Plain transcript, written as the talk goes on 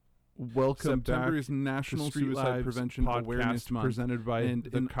Welcome September back is National to Street Suicide Lives Prevention Awareness Month, presented by and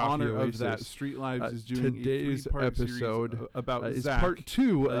the in Coffee honor Oasis. of that, Street Lives is doing Today's a three-part episode series about is Zach, part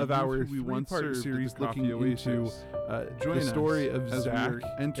 2 of youth our who we once three-part served series at the looking Coffee into Oasis. the story of as we Zach, are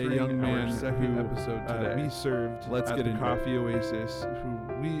a entering young our man second who episode today. we served Let's at get the into Coffee Oasis,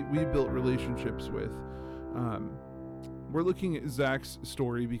 who we built relationships with. We're looking at Zach's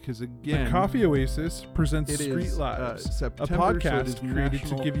story because, again, The Coffee Oasis presents it Street is, Lives, a September, podcast so it is created to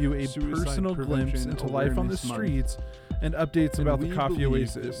National give you a Suicide personal glimpse Prevention into life on the Awareness Month. streets and updates And about the we Coffee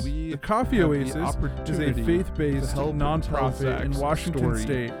believe that Oasis. we The Coffee have the Oasis is a opportunity faith-based to help tell nonprofit in Zach's Washington story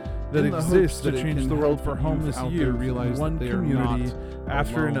State that in the exists hopes to that it change can the world help for youth homeless out there youth realize in one that they are community not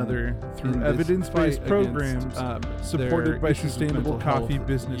after alone another through in this evidence-based fight programs against, supported their by issues with sustainable mental coffee health,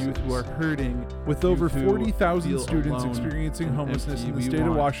 businesses. youth who are hurting, With over youth who 40,000 feel students alone experiencing and homelessness empty. in the We state of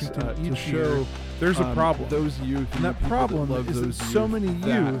want, Washington to each show year, there's a problem. those youth And that the people problem that love is that those so many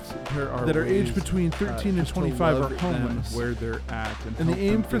that youth there are that are aged ways, between 13 and just to 25 love are them homeless. where they're at, And the help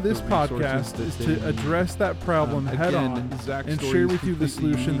aim them for get this the resources podcast that is they to need. address that problem head Again, on Zach's and story share is with you the completely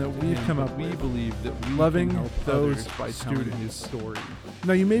solution that unique to we've him, come but up we with. believe that we Loving can help those others by telling his students. story.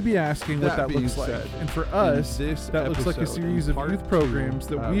 Now you may be asking what that being looks like. said, And for us, this that looks like a episode, series in of part youth programs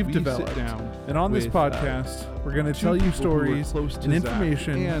two, that we've we sit developed. down And on this with, podcast, we're going to two tell you people who are stories close to and Zach,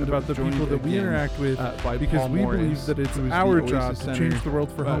 information and about the joined people that we again, interact with by because Paul we Morris, believe that it's who is our the job Oasis to Center, change the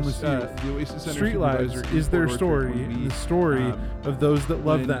world for homeless youth. the Oasis Center Street Lives supervisor is in their Port story Orchard when and we, the story of those that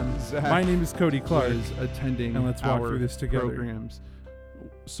love when them. Zach My name is Cody Clark, was attending and let's walk our through this together. programs.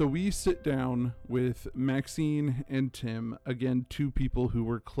 So we sit down with Maxine and Tim, again, two people who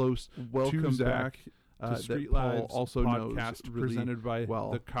were close to Zach. to Street Street Lives Lives also knows podcast really presented by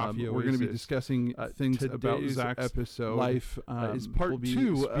well. the Coffee We're going to be Oasis. discussing things about Today's Zach's episode life. is part we'll be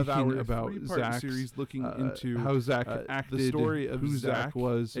 2 of speaking our about three-part Zach's series looking into how Zach acted, the story of who Zach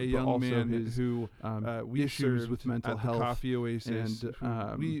was, a but young also man his who we issues served with mental at the health, Coffee Oasis,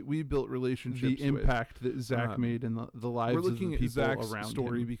 and we built relationships the impact that Zach made in the lives We're looking of at the people Zach's around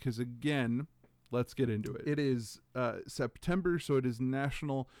story him. because, again, Let's get into it. it is September, so it is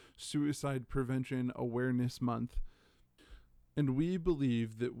National Suicide Prevention Awareness Month. And we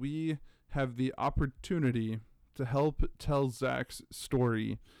believe that we have the opportunity to help tell Zach's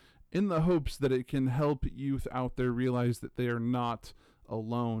story in the hopes that it can help youth out there realize that they are not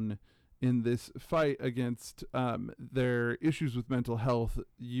alone in this fight against their issues with mental health,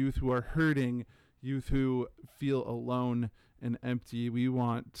 youth who are hurting, youth who feel alone and empty. We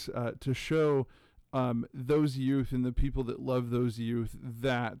want to show those youth and the people that love those youth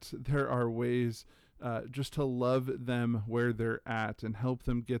that there are ways just to love them where they're at and help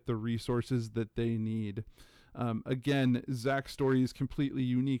them get the resources that they need. Again, Zach's story is completely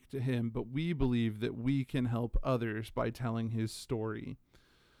unique to him, but we believe that we can help others by telling his story.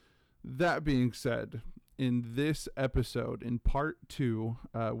 That being said, in this episode, in part 2,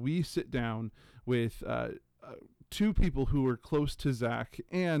 we sit down with two people who were close to Zach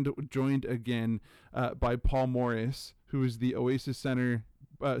and joined again by Paul Morris, who is the Oasis Center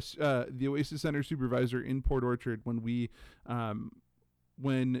supervisor in Port Orchard when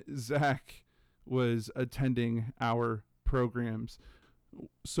Zach was attending our programs.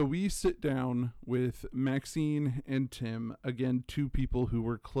 So we sit down with Maxine and Tim, again, two people who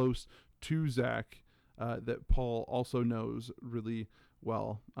were close to Zach that Paul also knows really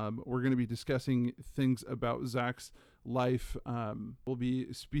well. We're going to be discussing things about Zach's life. We'll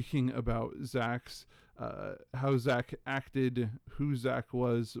be speaking about Zach's, how Zach acted, who Zach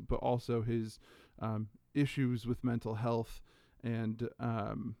was, but also his issues with mental health and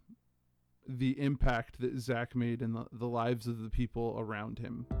the impact that Zach made in the lives of the people around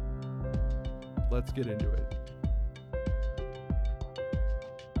him. Let's get into it.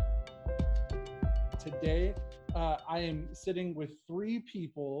 Today, I am sitting with 3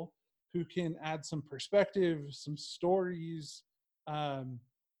 people who can add some perspective, some stories,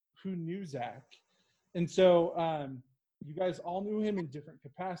 who knew Zach. And so you guys all knew him in different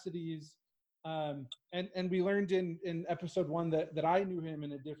capacities. And we learned in episode 1 that I knew him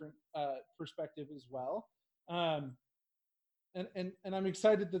in a different perspective as well. And I'm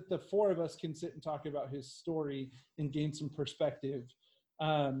excited that the 4 of us can sit and talk about his story and gain some perspective.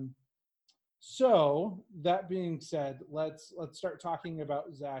 So that being said, let's start talking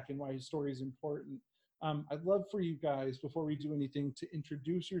about Zach and why his story is important. I'd love for you guys, before we do anything, to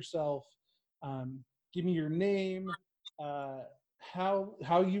introduce yourself. Give me your name,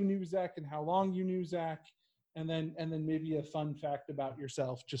 how you knew Zach and how long you knew Zach, and then maybe a fun fact about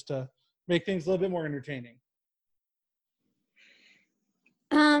yourself, just to make things a little bit more entertaining.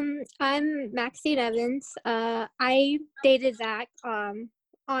 I'm Maxine Evans. I dated Zach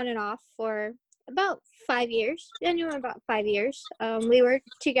on and off for about 5 years. I knew him about 5 years. We were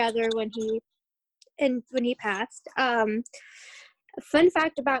together when he passed. Fun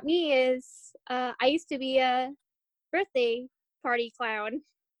fact about me is I used to be a birthday party clown.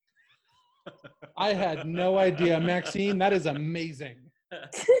 I had no idea, Maxine. That is amazing.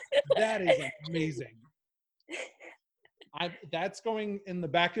 That is amazing. That's going in the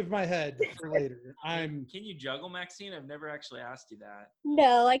back of my head for later. Can you juggle, Maxine? I've never actually asked you that.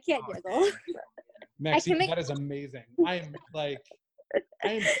 No, I can't juggle. Maxine, that is amazing. I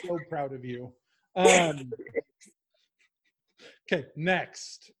am so proud of you. Okay,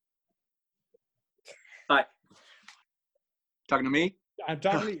 next. Hi. Talking to me? I'm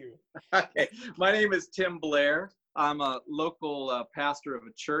talking to you. Okay. My name is Tim Blair. I'm a local pastor of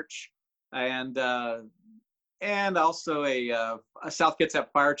a church and also a South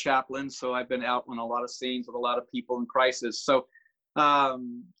Kitsap fire chaplain. So I've been out on a lot of scenes with a lot of people in crisis. So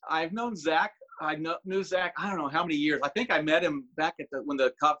I've known Zach. I knew Zach, I don't know how many years. I think I met him back at when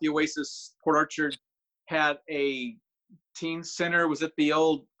the Coffee Oasis Port Orchard had a teen center. Was it the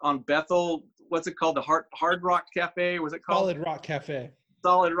old on Bethel? What's it called? The Hard Rock Cafe? Was it called? Solid Rock Cafe.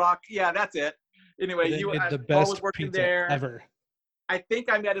 Solid Rock. Yeah, that's it. Anyway, the best working pizza there ever. I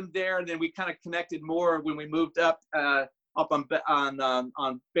think I met him there, and then we kind of connected more when we moved up on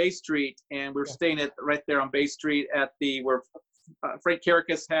Bay Street, and we were staying right there on Bay Street at where Frank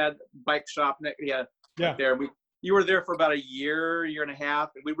Caracas had bike shop. Right there. You were there for about a year and a half,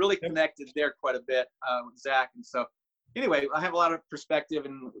 and we really connected there quite a bit with Zach. And so, anyway, I have a lot of perspective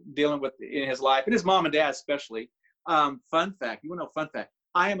in dealing with in his life, and his mom and dad especially. Fun fact, you want to know a fun fact?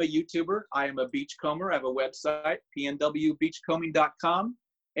 I am a YouTuber. I am a beachcomber. I have a website, pnwbeachcombing.com.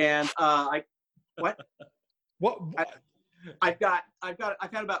 And I've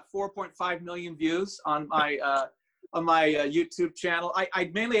had about 4.5 million views on my YouTube channel. I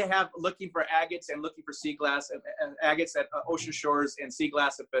mainly have looking for agates and looking for sea glass and agates at Ocean Shores and sea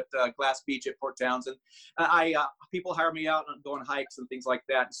glass up at Glass Beach at Port Townsend. People hire me out and go on hikes and things like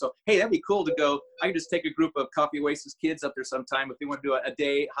that. So, hey, that'd be cool to go. I can just take a group of Coffee Oasis kids up there sometime if they want to do a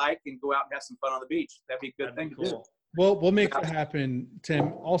day hike and go out and have some fun on the beach. That'd be a good thing to do. Well, we'll make that happen,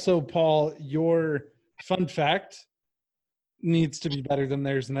 Tim. Also, Paul, your fun fact needs to be better than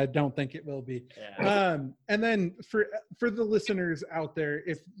theirs, and I don't think it will be. Yeah. And then for the listeners out there,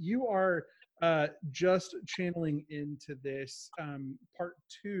 if you are just channeling into this part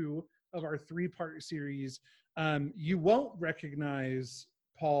 2 of our 3-part series, you won't recognize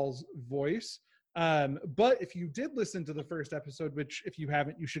Paul's voice. But if you did listen to the first episode, which if you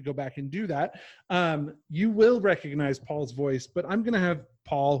haven't, you should go back and do that, you will recognize Paul's voice. But I'm going to have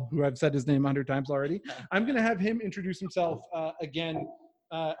Paul, who I've said his name 100 times already, I'm going to have him introduce himself again,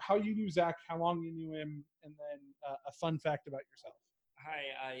 how you knew Zach, how long you knew him, and then a fun fact about yourself.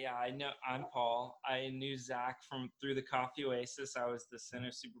 Hi, I know I'm Paul. I knew Zach through the Coffee Oasis. I was the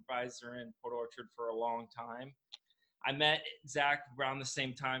center supervisor in Port Orchard for a long time. I met Zach around the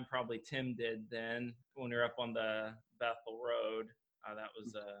same time probably Tim did then when we were up on the Bethel Road. That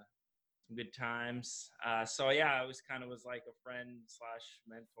was some good times. So yeah, it was like a friend /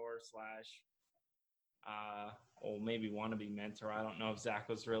 mentor / or maybe wannabe mentor. I don't know if Zach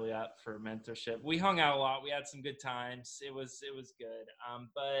was really up for mentorship. We hung out a lot. We had some good times. It was good.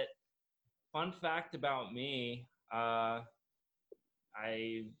 But fun fact about me, I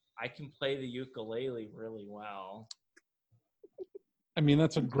can play the ukulele really well. I mean,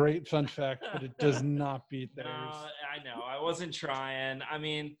 that's a great fun fact, but it does not beat theirs. No, I know. I wasn't trying. I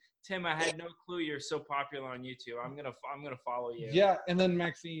mean, Tim, I had no clue you're so popular on YouTube. I'm gonna follow you. Yeah, and then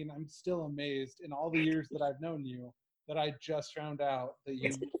Maxine, I'm still amazed in all the years that I've known you that I just found out that you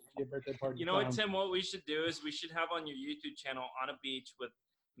did a birthday party. You know what, Tim? What we should do is we should have on your YouTube channel on a beach with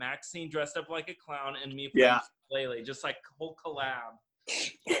Maxine dressed up like a clown and me playing ukulele, just like whole collab.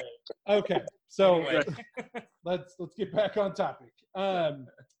 Okay, so anyway. let's get back on topic.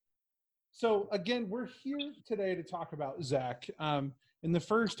 So again, we're here today to talk about Zach. In the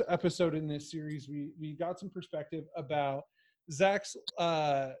first episode in this series, we got some perspective about Zach's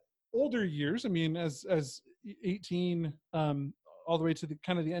older years. I mean, as 18, all the way to the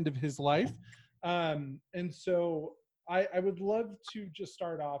kind of the end of his life. And so I would love to just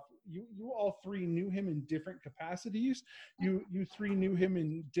start off. You all three knew him in different capacities. You three knew him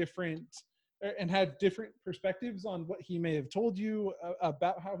in different and had different perspectives on what he may have told you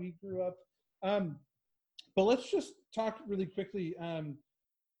about how he grew up. But let's just talk really quickly.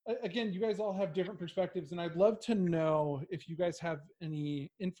 Again, you guys all have different perspectives, and I'd love to know if you guys have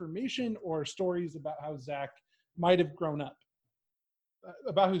any information or stories about how Zach might have grown up,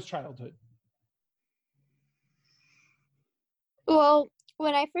 about his childhood. Well,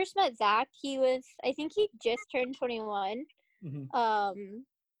 when I first met Zach, I think he just turned 21. Mm-hmm.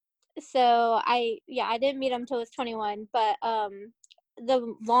 So I didn't meet him till I was 21, but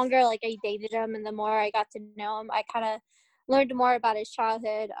the longer like I dated him and the more I got to know him, I kind of learned more about his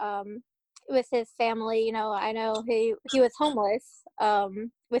childhood with his family. You know, I know he was homeless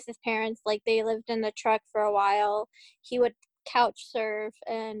with his parents. Like, they lived in the truck for a while. He would couch surf,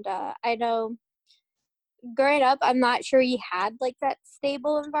 and I know growing up, I'm not sure he had like that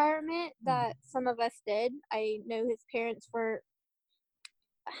stable environment that some of us did. I know his parents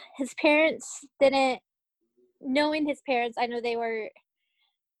didn't, knowing his parents, I know they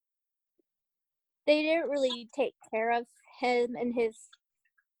didn't really take care of him and his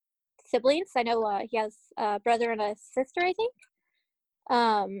siblings. I know he has a brother and a sister, I think.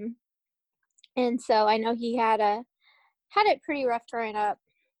 Um, and so I know he had it pretty rough growing up.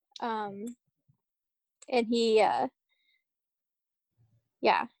 And he had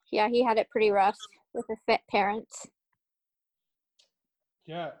it pretty rough with his parents.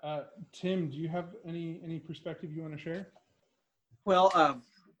 Yeah. Tim, do you have any perspective you want to share? Well,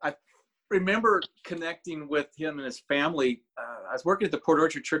 I remember connecting with him and his family. I was working at the Port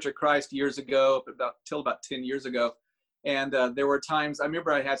Orchard Church of Christ years ago, about 10 years ago. And there were times, I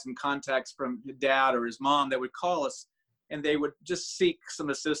remember I had some contacts from his dad or his mom that would call us, and they would just seek some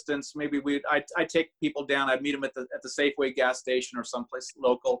assistance. Maybe I'd take people down. I'd meet them at the Safeway gas station or someplace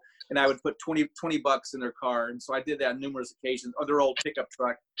local, and I would put 20 bucks in their car. And so I did that on numerous occasions, or their old pickup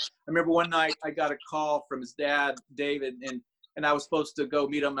truck. I remember one night I got a call from his dad, David, and I was supposed to go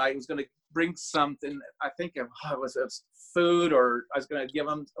meet him. I was going to bring something. I think it was food, or I was going to give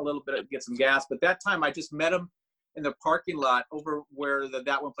him a little bit, get some gas. But that time I just met him in the parking lot over where the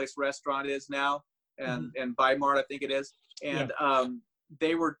That One Place restaurant is now, and Bimart, I think it is. And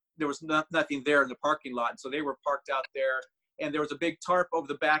there was nothing there in the parking lot. And so they were parked out there, and there was a big tarp over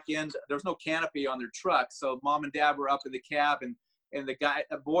the back end. There was no canopy on their truck. So mom and dad were up in the cab, and the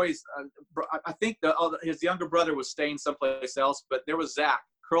boys, I think his younger brother was staying someplace else, but there was Zach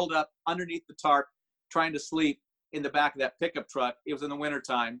curled up underneath the tarp, trying to sleep in the back of that pickup truck. It was in the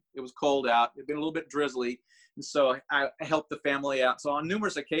wintertime. It was cold out. It had been a little bit drizzly. And so I helped the family out. So on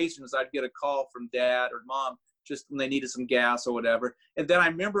numerous occasions, I'd get a call from dad or mom just when they needed some gas or whatever. And then I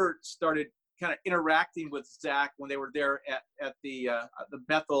remember started kind of interacting with Zach when they were there at the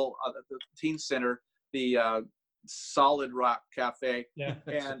Bethel, the teen center, the Solid Rock Cafe,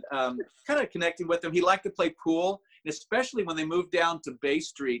 and kind of connecting with him. He liked to play pool, and especially when they moved down to Bay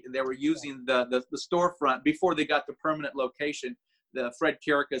Street and they were using the storefront before they got the permanent location. The Fred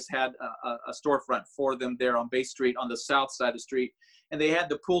Kirikas had a storefront for them there on Bay Street on the south side of the street, and they had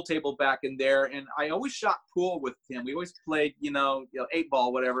the pool table back in there. And I always shot pool with him. We always played,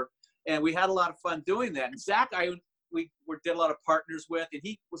 8-ball, whatever, and we had a lot of fun doing that. And Zach, we did a lot of partners with, and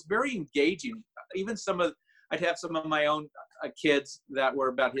he was very engaging. Even I'd have some of my own kids that were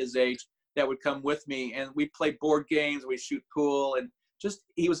about his age that would come with me, and we'd play board games, we'd shoot pool, and just,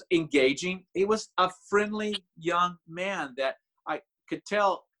 he was engaging. He was a friendly young man that I could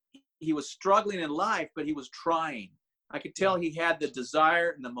tell he was struggling in life, but he was trying. I could tell he had the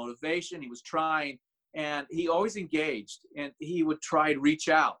desire and the motivation. He was trying, and he always engaged, and he would try to reach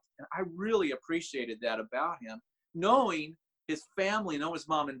out. And I really appreciated that about him, knowing his family, knowing his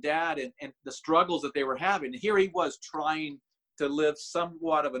mom and dad, and the struggles that they were having. Here he was trying to live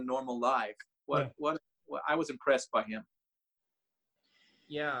somewhat of a normal life. I was impressed by him.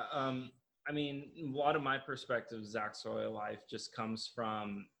 Yeah. I mean, a lot of my perspective of Zach's early life just comes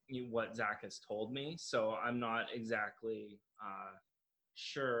from what Zach has told me. So I'm not exactly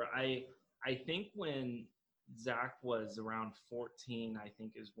sure. I think when Zach was around 14, I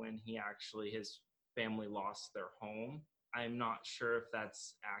think is when his family lost their home. I'm not sure if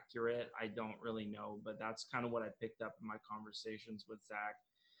that's accurate. I don't really know, but that's kind of what I picked up in my conversations with Zach.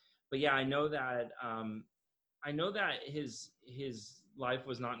 But yeah, I know that his life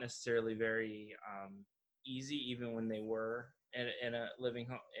was not necessarily very easy, even when they were living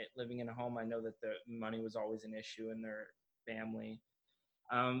in a home. I know that the money was always an issue in their family.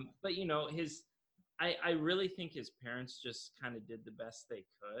 But I really think his parents just kind of did the best they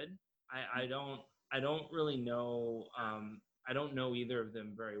could. I don't really know. I don't know either of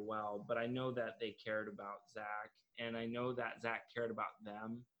them very well, but I know that they cared about Zach, and I know that Zach cared about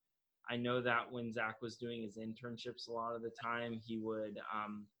them. I know that when Zach was doing his internships, a lot of the time he would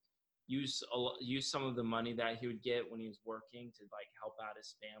use some of the money that he would get when he was working to like help out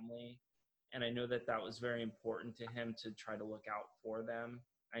his family. And I know that that was very important to him to try to look out for them.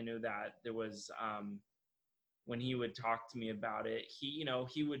 I know that there was when he would talk to me about it, he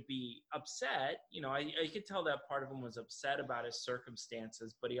would be upset. I could tell that part of him was upset about his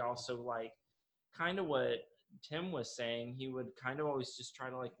circumstances, but he also, like, kind of what Tim was saying, he would kind of always just try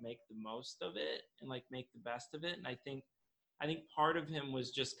to, like, make the most of it and, like, make the best of it. And I think part of him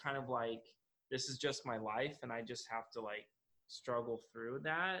was just kind of like, this is just my life and I just have to, like, struggle through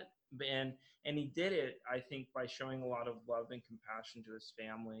that. And he did it, I think, by showing a lot of love and compassion to his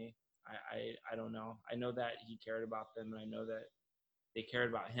family. I don't know. I know that he cared about them, and I know that they cared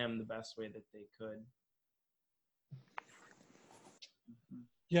about him the best way that they could.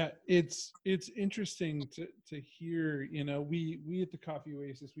 Yeah, it's interesting to hear. We at the Coffee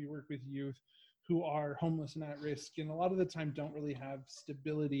Oasis, we work with youth who are homeless and at risk, and a lot of the time don't really have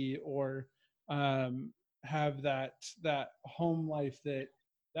stability or have that home life, that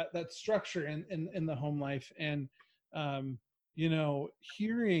structure in the home life. And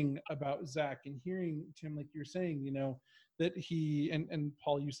hearing about Zach and hearing Tim, like you're saying, that he and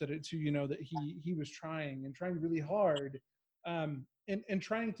Paul, you said it too, that he was trying really hard, and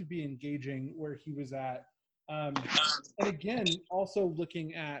trying to be engaging where he was at. And again, also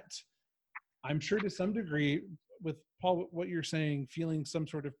looking at, I'm sure to some degree, with Paul, what you're saying, feeling some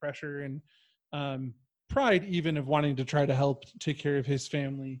sort of pressure and pride even of wanting to try to help take care of his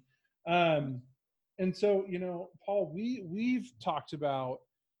family. And so, Paul, we've talked about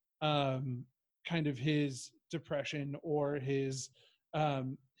kind of his depression or his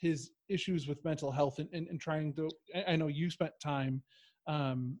issues with mental health and trying to, I know you spent time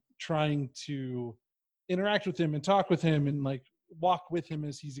trying to interact with him and talk with him and, like, walk with him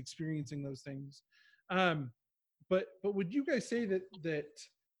as he's experiencing those things. But would you guys say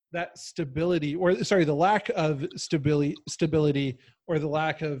that stability, or sorry, the lack of stability or the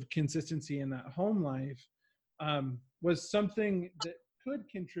lack of consistency in that home life was something that could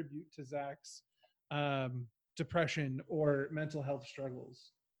contribute to Zach's depression or mental health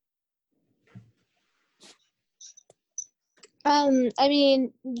struggles? Knowing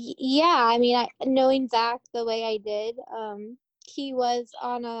Zach the way I did, he was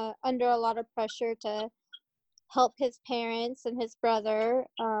under a lot of pressure to help his parents and his brother,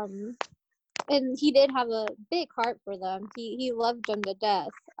 and he did have a big heart for them. He loved them to death,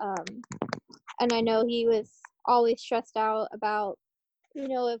 and I know he was always stressed out about,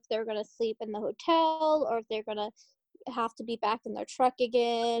 if they're going to sleep in the hotel or if they're going to have to be back in their truck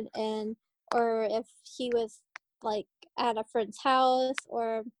again, or if he was, like, at a friend's house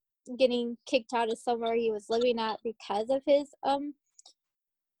or getting kicked out of somewhere he was living at because of his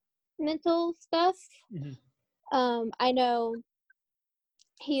mental stuff. Mm-hmm. I know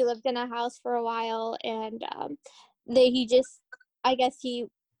he lived in a house for a while, and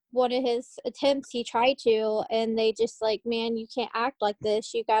one of his attempts, he tried to, and they just, like, man, you can't act like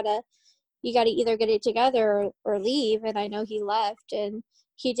this. You gotta either get it together or leave. And I know he left, and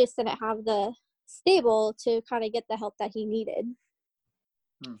he just didn't have the stable to kind of get the help that he needed.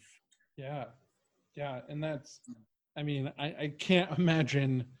 Yeah. And that's, I can't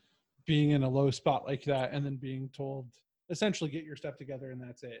imagine being in a low spot like that and then being told, essentially, get your stuff together and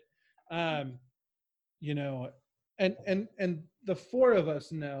that's it. And the four of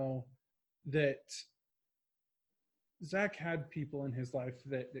us know that Zach had people in his life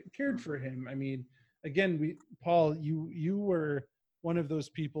that cared for him. Again, Paul, you were one of those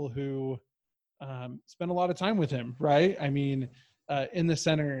people who spent a lot of time with him, right? In the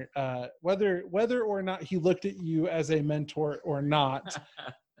center, whether or not he looked at you as a mentor or not,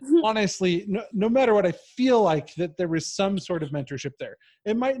 honestly, no matter what, I feel like that there was some sort of mentorship there.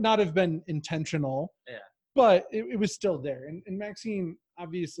 It might not have been intentional, but it was still there. And Maxine,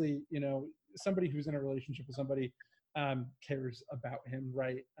 obviously, somebody who's in a relationship with somebody cares about him,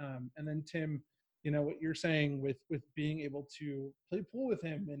 right? And then Tim, what you're saying with being able to play pool with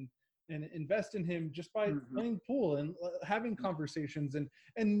him and invest in him just by playing pool and having conversations and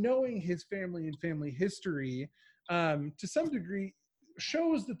knowing his family and family history, to some degree,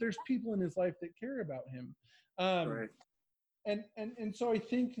 shows that there's people in his life that care about him. Right. And so I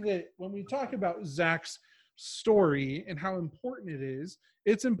think that when we talk about Zach's story and how important it is,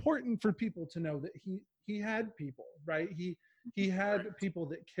 it's important for people to know that he had people, right? He had people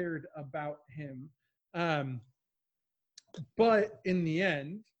that cared about him. But in the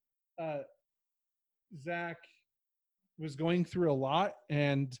end, Zach was going through a lot,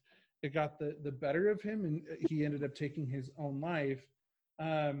 and it got the better of him, and he ended up taking his own life.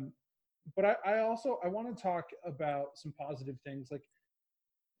 But I want to talk about some positive things. Like,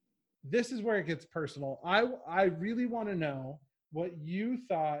 this is where it gets personal. I really want to know what you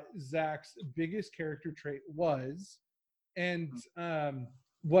thought Zach's biggest character trait was, and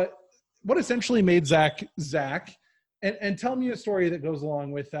what essentially made Zach Zach. And tell me a story that goes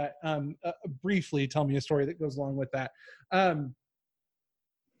along with that. Briefly, tell me a story that goes along with that.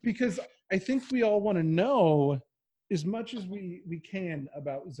 Because I think we all want to know as much as we can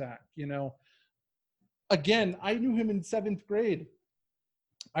about Zach. You know, again, I knew him in 7th grade.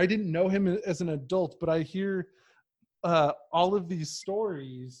 I didn't know him as an adult, but I hear all of these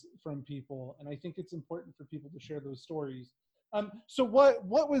stories from people, and I think it's important for people to share those stories. So what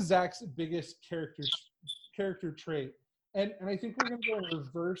was Zach's biggest character trait? And I think we're going to go in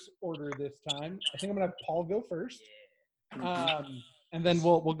reverse order this time. I think I'm going to have Paul go first, and then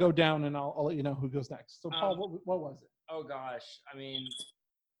we'll go down, and I'll let you know who goes next. So Paul, what was it? Oh gosh, I mean,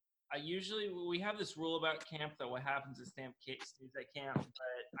 we have this rule about camp that what happens is stays at camp,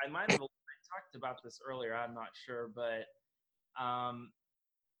 but I might have talked about this earlier. I'm not sure, but I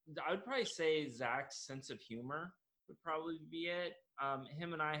would probably say Zach's sense of humor would probably be it.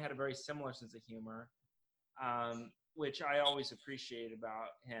 Him and I had a very similar sense of humor, which I always appreciate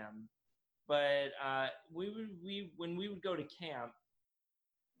about him. But when we would go to camp,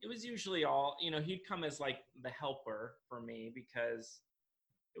 it was usually all, he'd come as like the helper for me because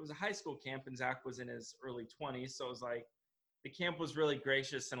it was a high school camp and Zach was in his early 20s. So it was like the camp was really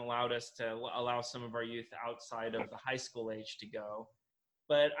gracious and allowed us to allow some of our youth outside of the high school age to go.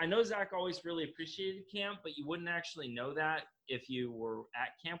 But I know Zach always really appreciated camp, but you wouldn't actually know that if you were at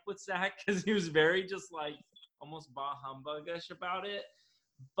camp with Zach because he was very just like almost bah humbug-ish about it.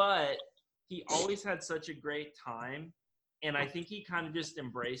 But he always had such a great time. And I think he kind of just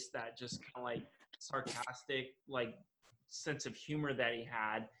embraced that just kind of like sarcastic, like sense of humor that he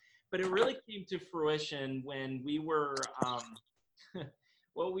had. But it really came to fruition when we were,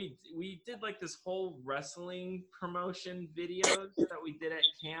 we did like this whole wrestling promotion videos that we did at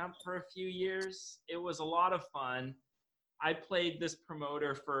camp for a few years. It was a lot of fun. I played this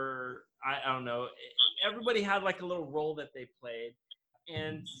promoter for, I don't know, everybody had like a little role that they played.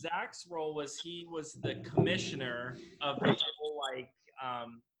 And Zach's role was he was the commissioner of the whole, like,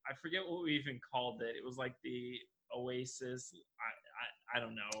 I forget what we even called it. It was like the Oasis, I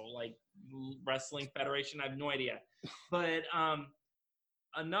don't know, like wrestling federation. I have no idea. But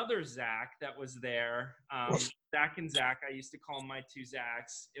another Zach that was there, Zach and Zach, I used to call them my two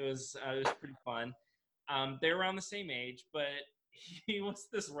Zachs. It was pretty fun. They were around the same age, but he was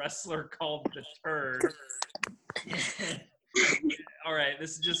this wrestler called the Turd. All right,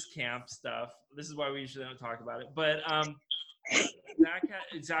 this is just camp stuff. This is why we usually don't talk about it. But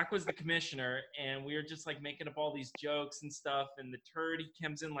Zach was the commissioner, and we were just like making up all these jokes and stuff. And the Turd, he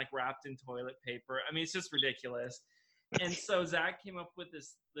comes in like wrapped in toilet paper. I mean, it's just ridiculous. And so Zach came up with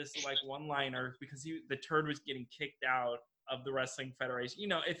this like one-liner because the Turd was getting kicked out of the wrestling federation. You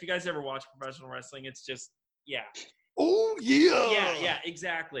know, if you guys ever watch professional wrestling, it's just Oh yeah. Yeah,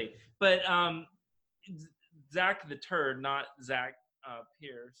 exactly. But Zach the Turd, not Zach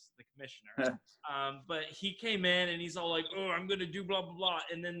Pierce, the commissioner. But he came in and he's all like, "Oh, I'm gonna do blah blah blah,"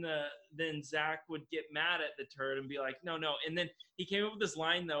 and then Zach would get mad at the Turd and be like, "No," and then he came up with this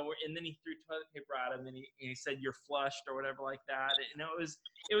line though, and then he threw toilet paper at him and he said, "You're flushed" or whatever like that. And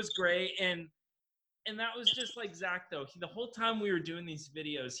it was great, and that was just like Zach though. The whole time we were doing these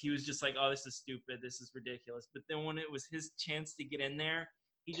videos, he was just like, "Oh, this is stupid, this is ridiculous." But then when it was his chance to get in there,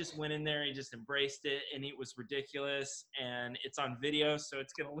 he just went in there, he just embraced it, and it was ridiculous, and it's on video, so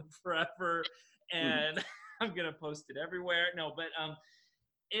it's gonna live forever, and I'm gonna post it everywhere. No, but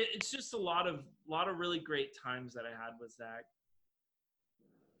it's just a lot of really great times that I had with Zach.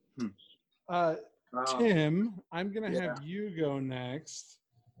 Tim, I'm gonna have you go next.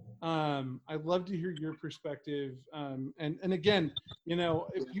 I'd love to hear your perspective. And again,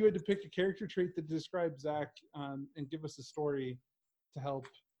 if you had to pick a character trait that describes Zach, and give us a story to help.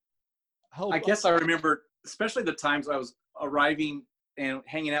 I guess I remember, especially the times I was arriving and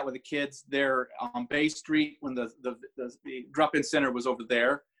hanging out with the kids there on Bay Street when the drop-in center was over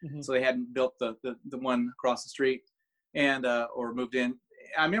there. Mm-hmm. So they hadn't built the one across the street and or moved in.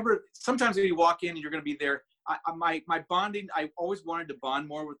 I remember sometimes when you walk in and you're going to be there, my bonding, I always wanted to bond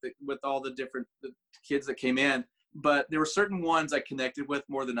more with all the different kids that came in, but there were certain ones I connected with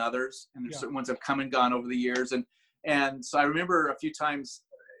more than others, and there's certain ones that have come and gone over the years, and so I remember a few times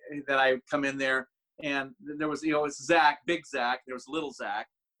that I would come in there, and there was it's Zach, big Zach, there was little Zach,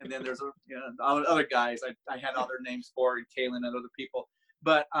 and then there's other guys I had other names for, and Kaylin and other people,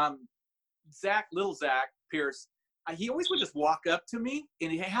 but Zach, little Zach Pierce. He always would just walk up to me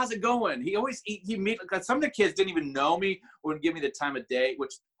and he, "How's it going?" He always he made, like, some of the kids didn't even know me or would give me the time of day,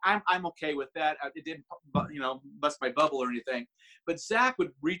 which I'm okay with that. It didn't bust my bubble or anything. But Zach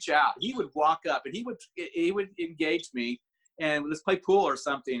would reach out. He would walk up and he would engage me, and let's play pool or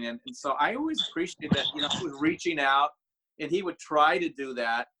something. And so I always appreciated that, you know, he was reaching out and he would try to do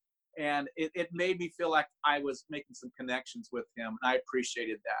that. And it made me feel like I was making some connections with him. And I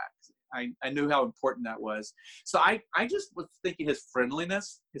appreciated that. I knew how important that was. So I just was thinking his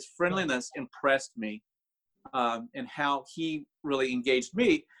friendliness impressed me, and how he really engaged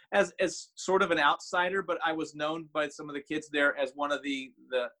me as sort of an outsider, but I was known by some of the kids there as one of the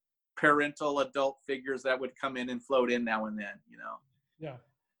parental adult figures that would come in and float in now and then, you know? Yeah.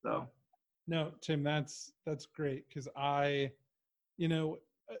 So. No, Tim, that's great. Cause you know,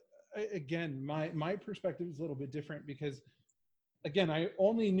 again, my perspective is a little bit different because again, I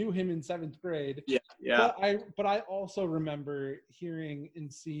only knew him in 7th grade. Yeah. But I also remember hearing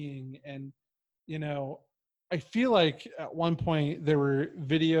and seeing, and, you know, I feel like at one point there were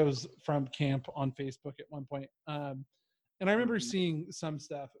videos from camp on Facebook at one point. And I remember seeing some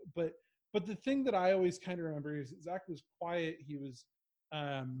stuff, but the thing that I always kind of remember is Zach was quiet. He was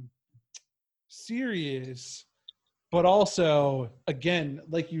serious, but also, again,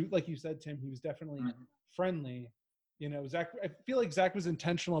 like you said, Tim, he was definitely friendly. You know, Zach, I feel like Zach was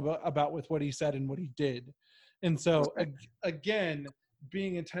intentional about with what he said and what he did. And so again,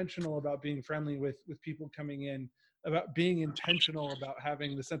 being intentional about being friendly with people coming in, about being intentional about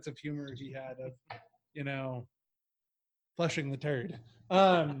having the sense of humor he had of, you know, flushing the turd.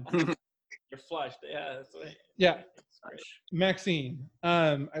 You're flushed. Yeah. That's right. Yeah. Maxine,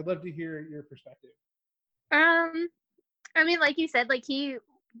 I'd love to hear your perspective. I mean, like you said, like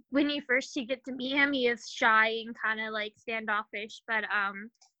when you get to meet him, he is shy and kind of like standoffish, but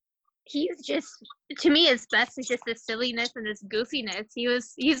he's just, to me, his best is just his silliness and his goofiness.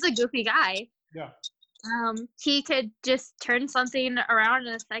 He's a goofy guy. Yeah. He could just turn something around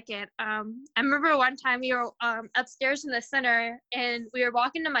in a second. I remember one time we were upstairs in the center, and we were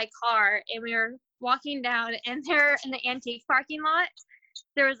walking to my car, and we were walking down, and there in the antique parking lot,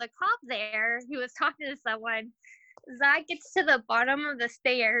 there was a cop there who was talking to someone. Zach gets to the bottom of the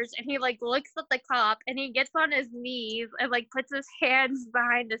stairs, and he like looks at the cop, and he gets on his knees and like puts his hands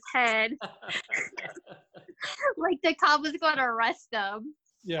behind his head, like the cop was going to arrest him.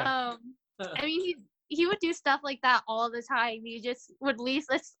 Yeah. I mean, he would do stuff like that all the time. You just would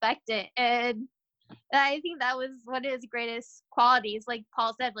least expect it, and I think that was one of his greatest qualities. Like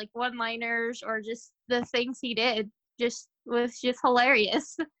Paul said, like one-liners or just the things he did was just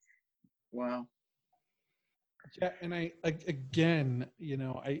hilarious. Wow. Yeah, and again, you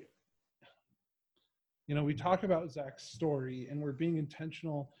know, we talk about Zach's story, and we're being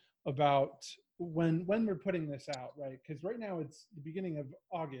intentional about when we're putting this out, right? Because right now it's the beginning of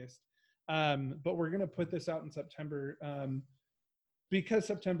August, but we're going to put this out in September because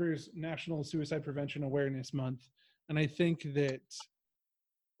September is National Suicide Prevention Awareness Month, and I think that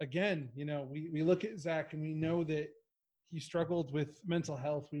again, you know, we look at Zach and we know that he struggled with mental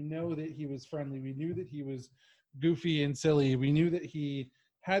health. We know that he was friendly. We knew that he was goofy and silly. We knew that he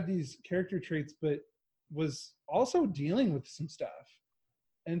had these character traits, but was also dealing with some stuff.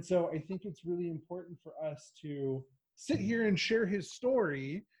 And so I think it's really important for us to sit here and share his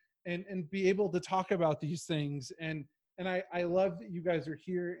story and be able to talk about these things. And I love that you guys are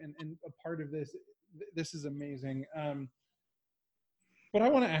here and a part of this. This is amazing. But I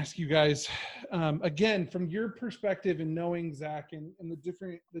want to ask you guys, again, from your perspective and knowing Zach and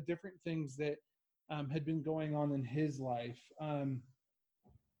the different things that had been going on in his life,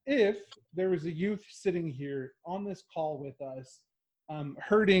 if there was a youth sitting here on this call with us,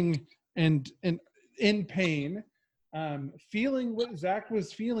 hurting and in pain, feeling what Zach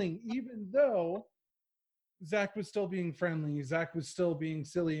was feeling, even though Zach was still being friendly, Zach was still being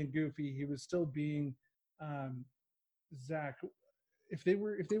silly and goofy, he was still being Zach. If they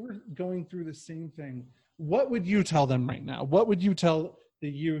were going through the same thing, what would you tell them right now? What would you tell the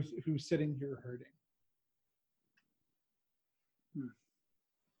youth who's sitting here hurting?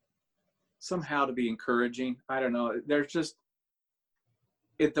 Somehow to be encouraging. I don't know. There's just,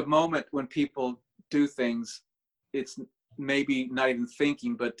 at the moment when people do things, it's maybe not even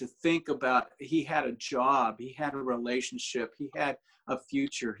thinking, but to think about, he had a job, he had a relationship, he had a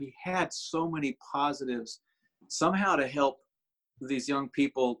future, he had so many positives, somehow to help these young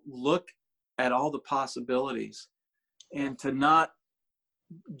people look at all the possibilities and to not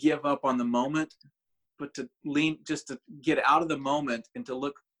give up on the moment, but to just to get out of the moment and to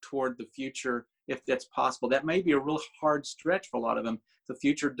look toward the future if that's possible. That may be a real hard stretch for a lot of them. The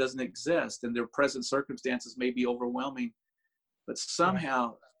future doesn't exist and their present circumstances may be overwhelming, but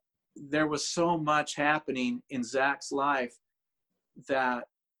somehow there was so much happening in Zach's life that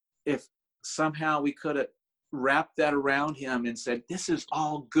if somehow we could have wrapped that around him and said, this is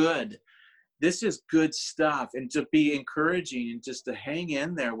all good, this is good stuff, and to be encouraging and just to hang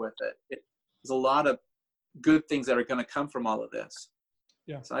in there with it. There's a lot of good things that are going to come from all of this.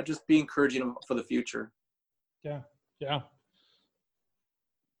 Yeah. So I just be encouraging for the future. Yeah. Yeah.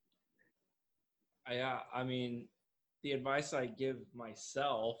 I mean, the advice I give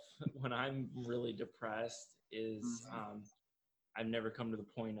myself when I'm really depressed is I've never come to the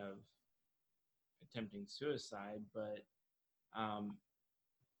point of attempting suicide, but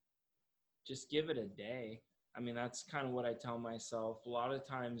just give it a day. I mean, that's kind of what I tell myself. A lot of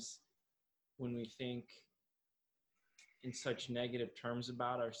times when we think in such negative terms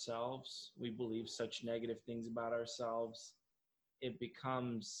about ourselves, we believe such negative things about ourselves, it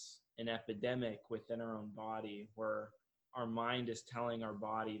becomes an epidemic within our own body where our mind is telling our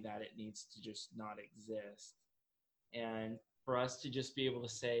body that it needs to just not exist. And for us to just be able to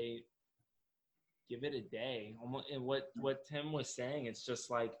say, give it a day. And what Tim was saying, it's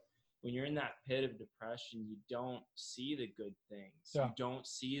just like when you're in that pit of depression, you don't see the good things. Yeah. You don't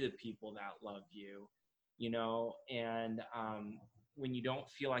see the people that love you, you know, and when you don't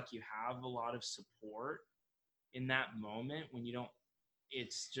feel like you have a lot of support in that moment, when you don't,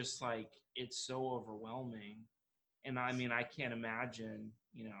 it's just like, it's so overwhelming. And I mean, I can't imagine,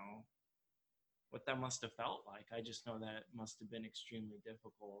 you know, what that must have felt like. I just know that it must have been extremely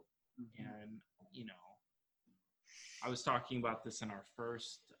difficult. And, you know, I was talking about this in our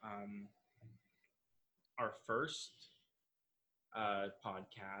first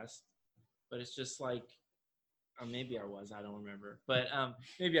podcast, but it's just like, or maybe I don't remember, but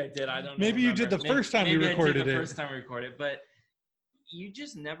maybe I did. I don't know. Maybe you did the first time we recorded it. Maybe I did the first time we recorded it, but you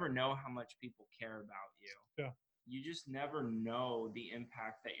just never know how much people care about you. Yeah. You just never know the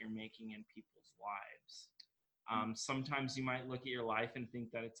impact that you're making in people's lives. Sometimes you might look at your life and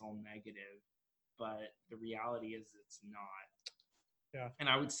think that it's all negative, but the reality is it's not. Yeah. And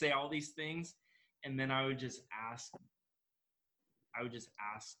I would say all these things, and then I would just ask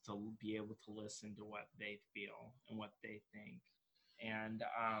to be able to listen to what they feel and what they think. And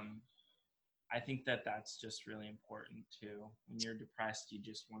I think that that's just really important too. When you're depressed, you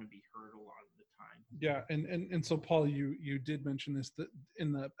just want to be heard a lot of the time. Yeah, and so Paul, you did mention this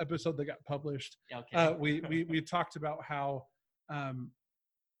in the episode that got published. Okay. We talked about how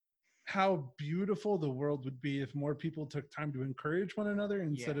beautiful the world would be if more people took time to encourage one another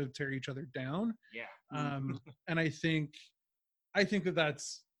instead of tear each other down. Yeah. And I think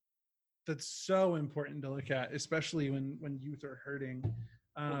that's so important to look at, especially when youth are hurting.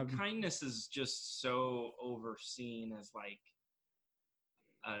 Well, kindness is just so overseen as like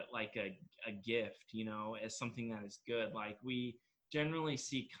a gift, you know, as something that is good. Like we generally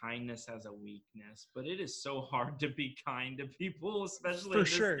see kindness as a weakness, but it is so hard to be kind to people, especially in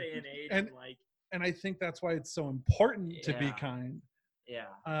this day and age. And I think that's why it's so important to be kind. Yeah,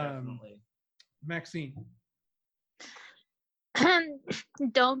 definitely. Maxine.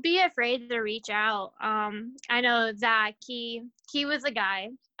 Don't be afraid to reach out. I know Zach, he was a guy.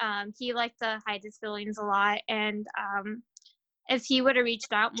 He liked to hide his feelings a lot, and if he would have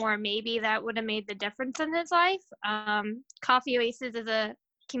reached out more, maybe that would have made the difference in his life. Coffee Oasis is a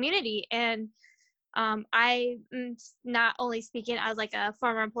community, and I'm not only speaking as like a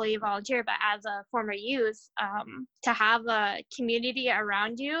former employee volunteer, but as a former youth, to have a community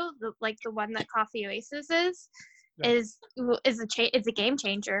around you, like the one that Coffee Oasis is a game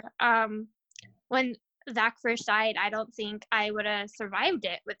changer. When Zach first died, I don't think I would have survived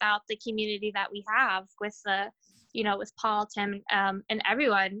it without the community that we have with with Paul, Tim, and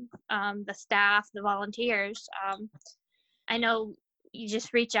everyone, the staff, the volunteers. I know you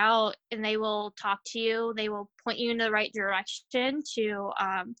just reach out and they will talk to you. They will point you in the right direction to,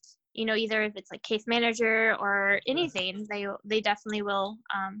 either if it's like case manager or anything, they definitely will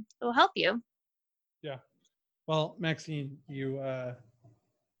help you. Yeah. Well, Maxine, you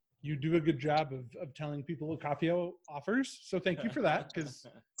do a good job of telling people what Coffee offers. So thank you for that, because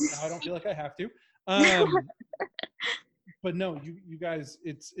now I don't feel like I have to. But no, you guys,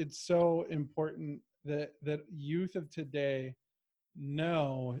 it's so important that youth of today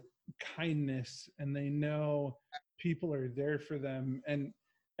know kindness, and they know people are there for them. And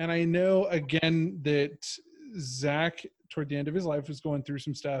I know, again, that Zach toward the end of his life was going through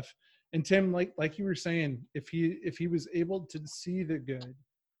some stuff. And Tim, like you were saying, if he was able to see the good,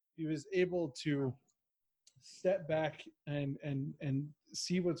 he was able to step back and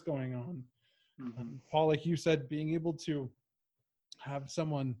see what's going on. Paul, like you said, being able to have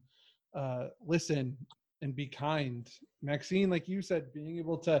someone listen and be kind. Maxine, like you said, being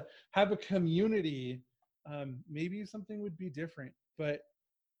able to have a community, maybe something would be different. And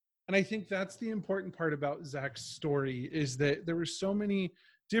I think that's the important part about Zach's story, is that there were so many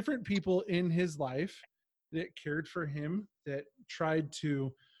different people in his life that cared for him, that tried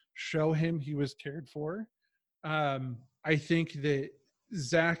to show him he was cared for. I think that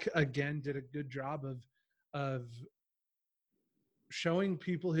Zach again did a good job of showing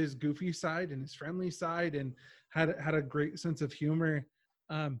people his goofy side and his friendly side, and had a great sense of humor.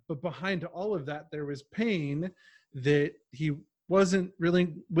 But behind all of that, there was pain that he wasn't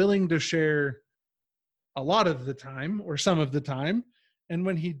really willing to share a lot of the time or some of the time. And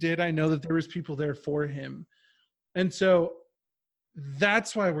when he did, I know that there was people there for him. And so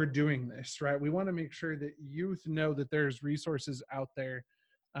that's why we're doing this, right? We want to make sure that youth know that there's resources out there.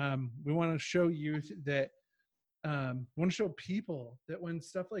 We want to show youth that, we want to show people that when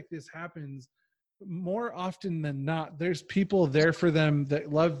stuff like this happens, more often than not, there's people there for them that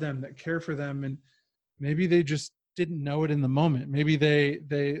love them, that care for them. And maybe they just didn't know it in the moment. Maybe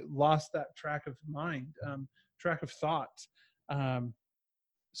they lost that track of mind, track of thought.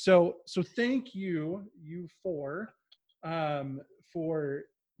 So thank you four,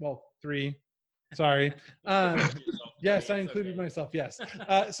 well, three, sorry. Yes, I included myself. Yes.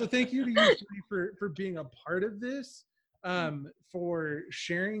 So thank you to you three for being a part of this, for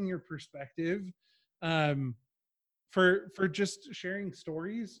sharing your perspective, for just sharing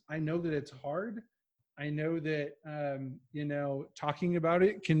stories. I know that it's hard. I know that, talking about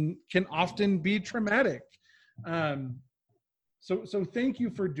it can often be traumatic. So thank you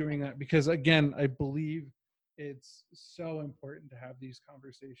for doing that, because again, I believe it's so important to have these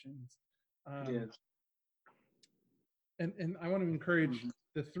conversations. Yes. And I want to encourage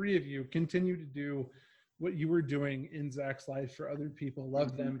the three of you, continue to do what you were doing in Zach's life for other people.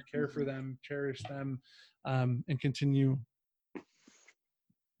 Love them, care for them, cherish them, and continue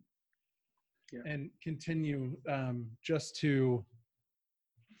just to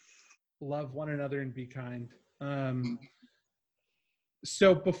love one another and be kind.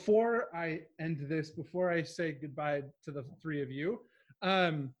 So before I end this, before I say goodbye to the three of you,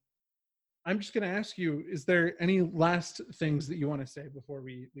 I'm just going to ask you, is there any last things that you want to say before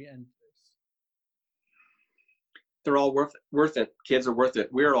we end this? They're all worth it. Kids are worth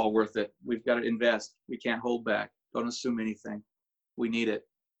it. We're all worth it. We've got to invest. We can't hold back. Don't assume anything. We need it.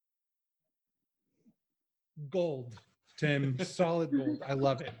 Gold, Tim. Solid gold. I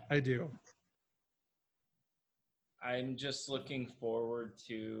love it. I do. I'm just looking forward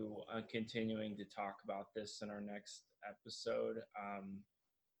to continuing to talk about this in our next episode.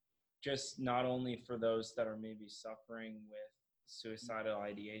 Just not only for those that are maybe suffering with suicidal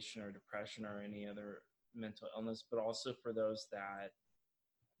ideation or depression or any other mental illness, but also for those that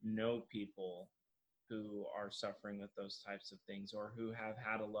know people who are suffering with those types of things, or who have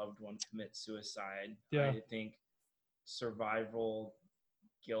had a loved one commit suicide. Yeah. I think survival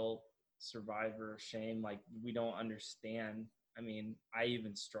guilt, survivor shame, like, we don't understand. I mean, I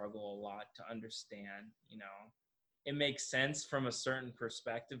even struggle a lot to understand, it makes sense from a certain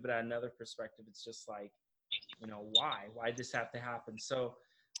perspective, but at another perspective, it's just like, why'd this have to happen? So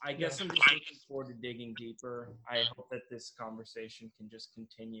I guess I'm just looking forward to digging deeper. I hope that this conversation can just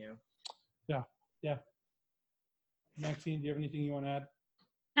continue. Yeah. Maxine, do you have anything you want to add?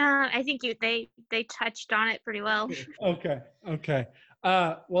 I think they touched on it pretty well. Okay.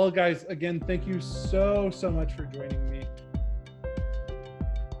 Well, guys, again, thank you so much for joining me.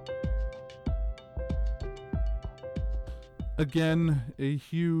 Again, a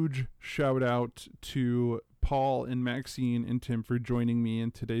huge shout out to Paul and Maxine and Tim for joining me in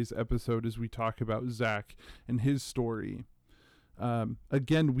today's episode as we talk about Zach and his story.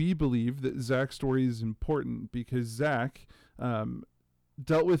 Again, we believe that Zach's story is important because Zach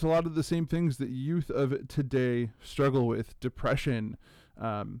dealt with a lot of the same things that youth of today struggle with: depression,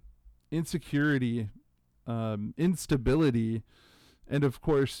 insecurity, instability, and of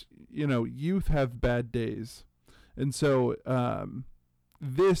course, youth have bad days. And so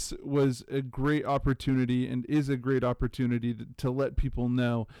this was a great opportunity, and is a great opportunity to let people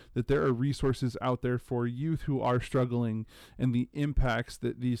know that there are resources out there for youth who are struggling and the impacts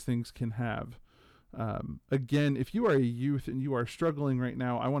that these things can have. Again, if you are a youth and you are struggling right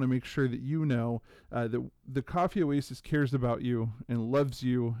now, I want to make sure that you know that the Coffee Oasis cares about you and loves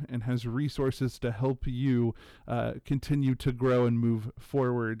you and has resources to help you continue to grow and move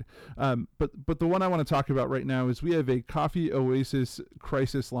forward. But the one I want to talk about right now is we have a Coffee Oasis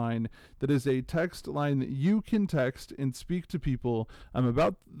crisis line that is a text line that you can text and speak to people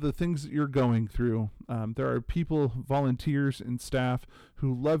about the things that you're going through. There are people, volunteers and staff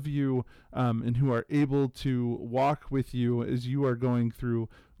who love you and who are able to walk with you as you are going through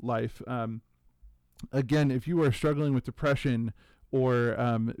life. Again, if you are struggling with depression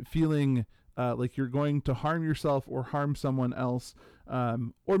or feeling like you're going to harm yourself or harm someone else,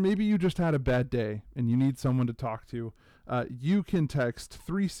 or maybe you just had a bad day and you need someone to talk to, you can text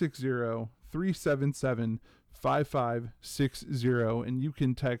 360-377-5560, and you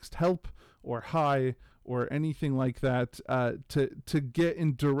can text help or hi or anything like that, to get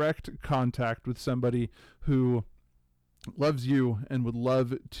in direct contact with somebody who loves you and would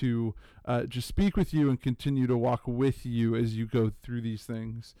love to just speak with you and continue to walk with you as you go through these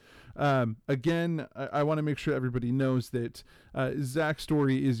things. Again, I want to make sure everybody knows that Zach's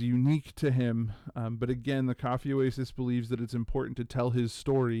story is unique to him, but again, the Coffee Oasis believes that it's important to tell his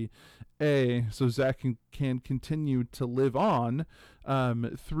story, so Zach can continue to live on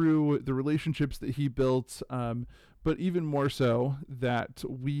through the relationships that he built, but even more so that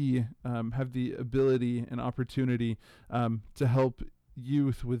we have the ability and opportunity to help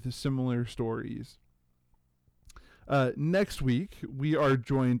youth with similar stories. Next week, we are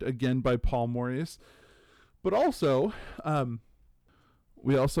joined again by Paul Morris, but also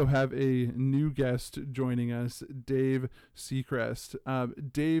we also have a new guest joining us, Dave Seacrest.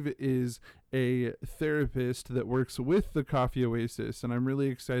 Dave is a therapist that works with the Coffee Oasis, and I'm really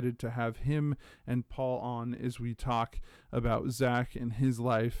excited to have him and Paul on as we talk about Zach and his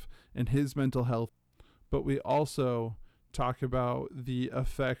life and his mental health. But we also talk about the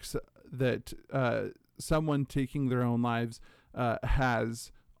effects that someone taking their own lives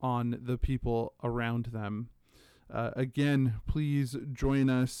has on the people around them. Again, please join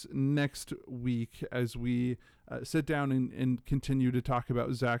us next week as we sit down and continue to talk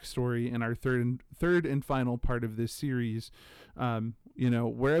about Zach's story in our third and final part of this series.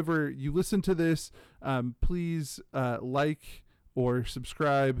 Wherever you listen to this, please like or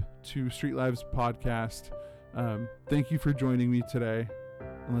subscribe to Street Lives Podcast. Thank you for joining me today,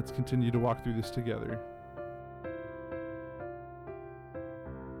 and let's continue to walk through this together.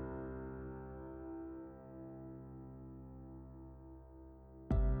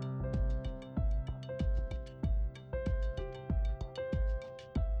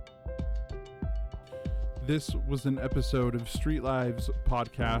 This was an episode of Street Lives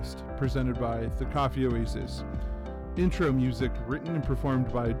Podcast presented by the Coffee Oasis. Intro music written and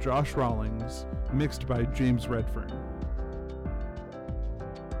performed by Josh Rawlings, mixed by James Redfern.